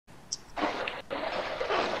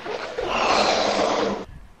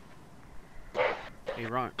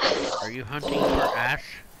Ron, are you hunting for ash?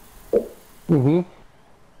 Mm-hmm.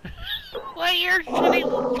 Well, you're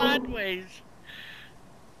shooting sideways.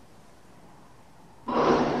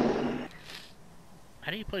 How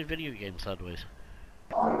do you play video games sideways?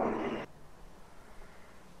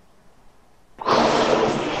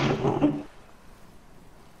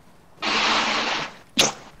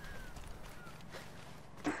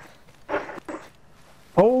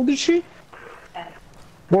 How old is she?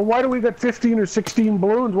 Well, why do we got 15 or 16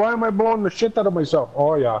 balloons? Why am I blowing the shit out of myself?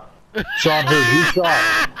 Oh, yeah. Shot her. He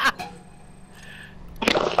shot.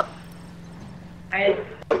 I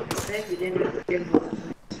said you didn't give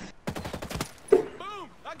him. Boom!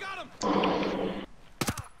 I got him!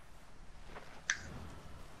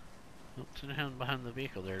 Oh, sit down behind the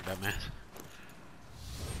vehicle there, dumbass.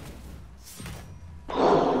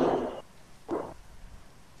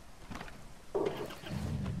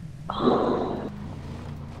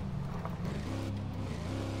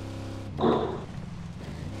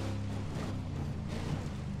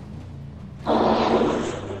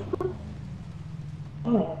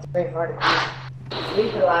 It's very hard to do.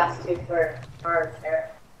 Leave the last two for hard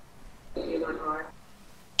there. Do one more.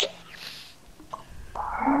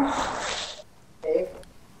 Dave,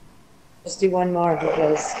 just do one more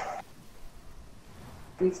because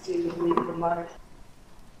these two leave for Mars.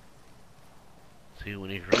 See, when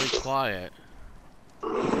he's really quiet,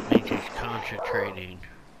 it means he's concentrating.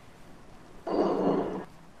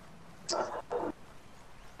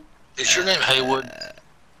 Is your name Haywood?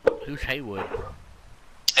 Who's Haywood?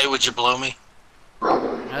 Hey, would you blow me?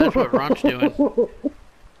 No, that's what Ron's doing.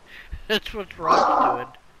 That's what Ron's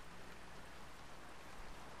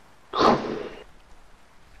doing.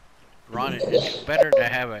 Ron, it's better to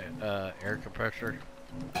have a air compressor.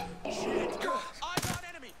 I got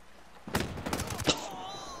enemy!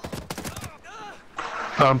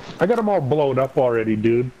 I got them all blown up already,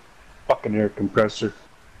 dude. Fucking air compressor.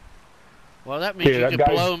 Well, that means Yeah, you that can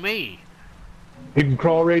guy's- blow me. He can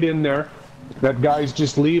crawl right in there. That guy's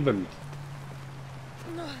just leaving.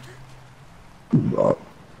 Now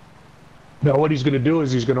what he's going to do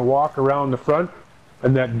is he's going to walk around the front,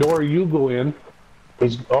 and that door you go in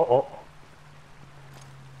is... Uh-oh.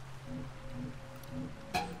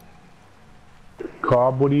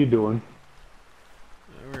 Cobb, what are you doing?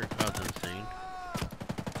 We're causing scene.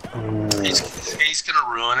 He's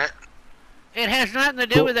gonna ruin it. It has nothing to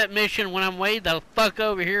do with that mission when I'm way the fuck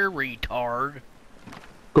over here, retard.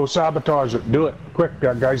 Go sabotage it. Do it. Quick,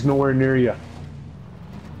 that guy's nowhere near you.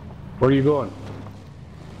 Where are you going?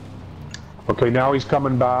 Okay, now he's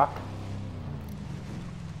coming back.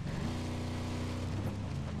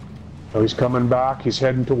 Now he's coming back. He's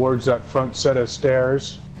heading towards that front set of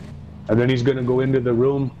stairs. And then he's going to go into the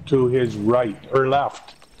room to his right, or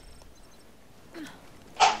left.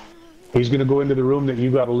 He's going to go into the room that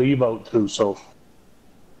you got to leave out through, so...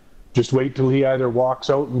 Just wait till he either walks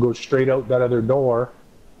out and goes straight out that other door.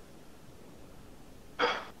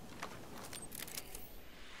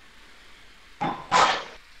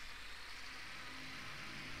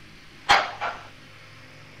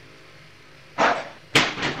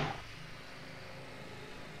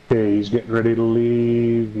 Okay, he's getting ready to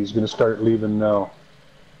leave. He's going to start leaving now.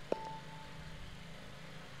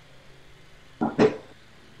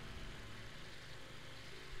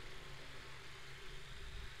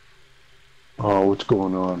 Oh, what's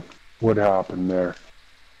going on? What happened there?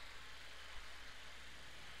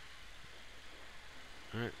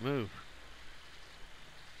 Alright, move.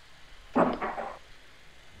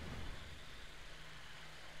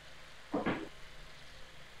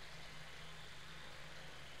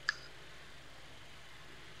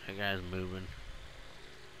 That guy's moving.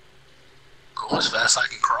 Go as fast as I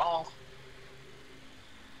can crawl.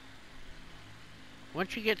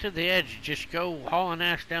 Once you get to the edge, just go hauling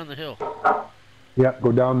ass down the hill. Yeah,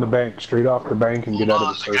 go down the bank, straight off the bank and get out of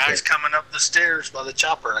the The circle. guy's coming up the stairs by the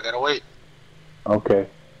chopper. I gotta wait. Okay.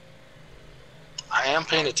 I am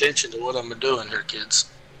paying attention to what I'm doing here, kids.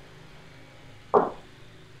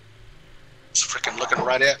 He's freaking looking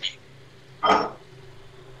right at me. Pop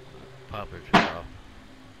his head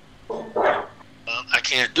off. I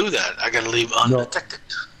can't do that. I gotta leave undetected.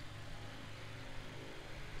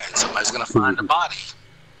 And somebody's gonna find the body.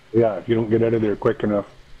 Yeah, if you don't get out of there quick enough,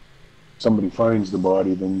 somebody finds the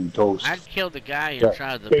body, then you toast. I'd kill the guy Yeah.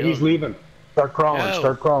 inside the Okay, building. he's leaving. Start crawling, No.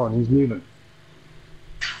 start crawling, he's leaving.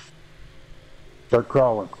 Start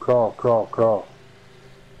crawling, crawl, crawl, crawl.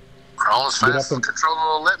 Crawl as Get fast as up and- the controller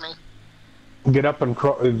will let me. Get up and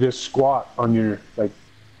crawl, just squat on your, like,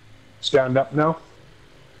 stand up now.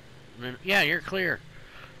 Yeah, you're clear.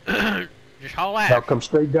 Just haul ass. Now come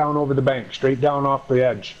straight down over the bank, straight down off the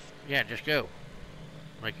edge. Yeah, just go.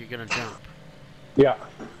 Like you're gonna jump. Yeah,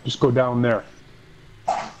 just go down there.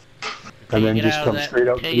 And then just come straight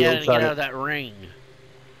out to the Get out outside. of that ring.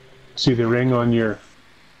 See the ring on your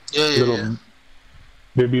little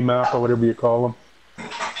bibby map or whatever you call them?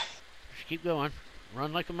 Just keep going.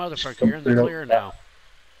 Run like a motherfucker. You're in the clear now.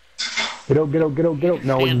 Get out, get out, get out, get out.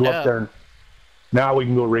 Now we can go up there. Now we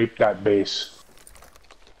can go rape that base.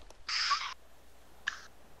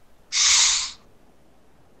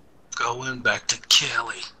 Going back to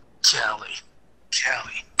Cali.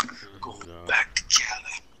 Going back to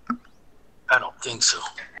Cali. I don't think so.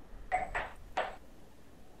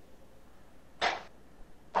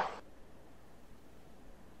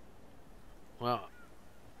 Well,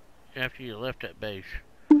 after you left that base,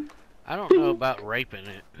 I don't know about raping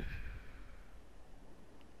it.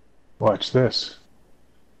 Watch this.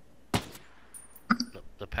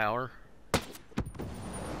 The power.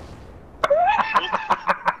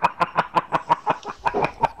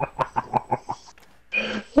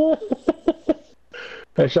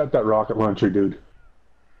 I shot that rocket launcher, dude.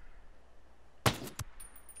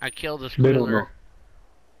 I killed the They don't know. squealer.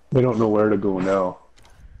 They don't know where to go now.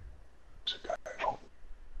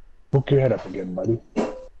 Hook your head up again, buddy.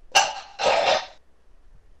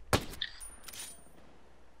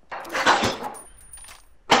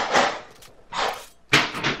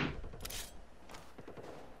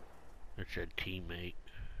 It's a teammate.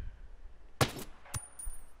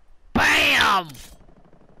 BAM!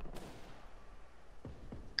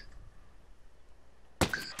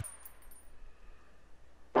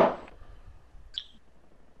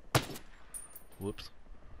 Whoops.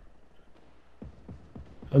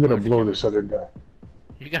 I'm gonna blow this other guy.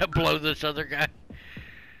 You gotta blow this other guy.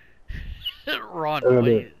 Ron,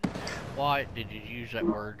 why did you use that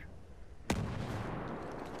word? I'm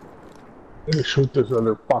gonna shoot this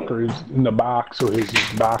other fucker. He's in the back so his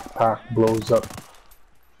backpack blows up.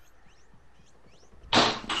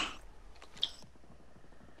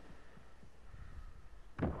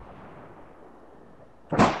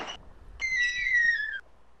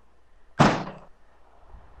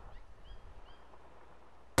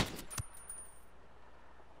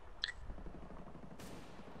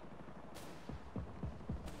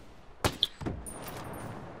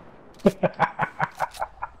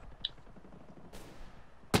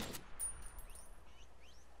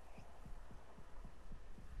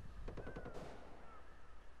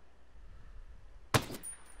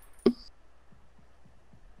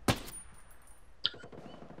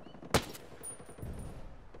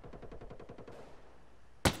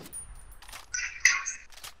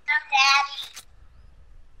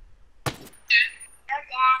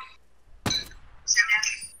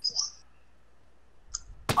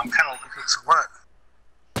 I'm kind of looking for what?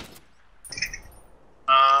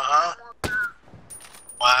 Uh-huh.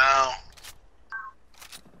 Wow.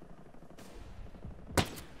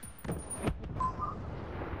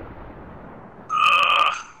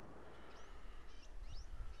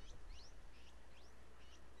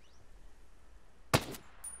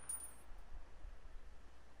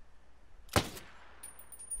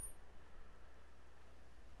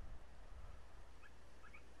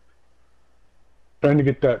 Trying to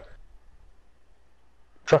get that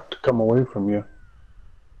truck to come away from you.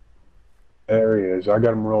 There he is. I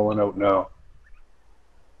got him rolling out now.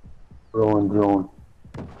 Rolling drone.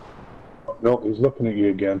 Oh, no, he's looking at you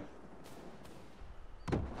again.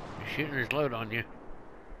 He's shooting his load on you.